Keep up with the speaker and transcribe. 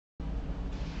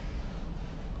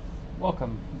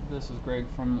Welcome, this is Greg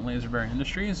from Laserbear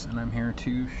Industries, and I'm here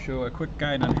to show a quick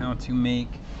guide on how to make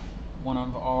one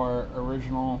of our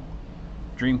original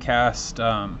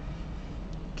Dreamcast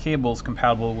cables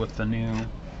compatible with the new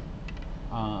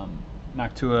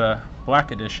Noctua Black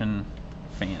Edition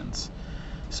fans.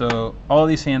 So all of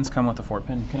these fans come with a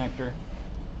 4-pin connector.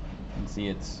 You can see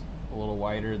it's a little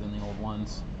wider than the old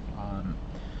ones.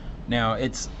 Now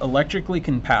it's electrically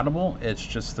compatible, it's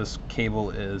just this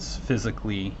cable is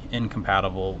physically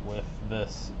incompatible with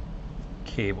this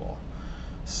cable.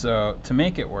 So to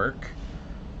make it work,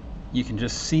 you can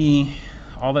just see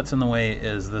all that's in the way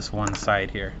is this one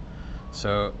side here.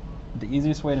 So the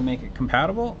easiest way to make it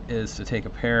compatible is to take a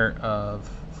pair of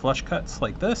flush cuts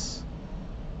like this,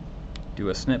 do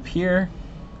a snip here,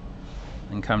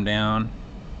 and come down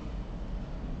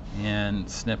and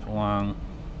snip along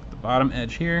the bottom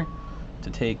edge here to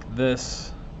take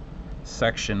this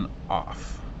section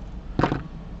off.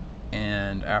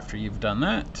 And after you've done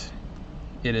that,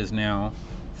 it is now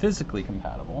physically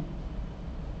compatible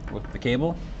with the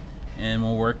cable and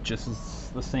will work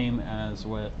just the same as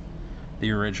with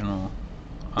the original,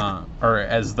 or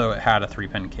as though it had a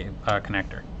 3-pin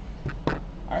connector.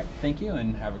 Alright, thank you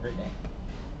and have a great day.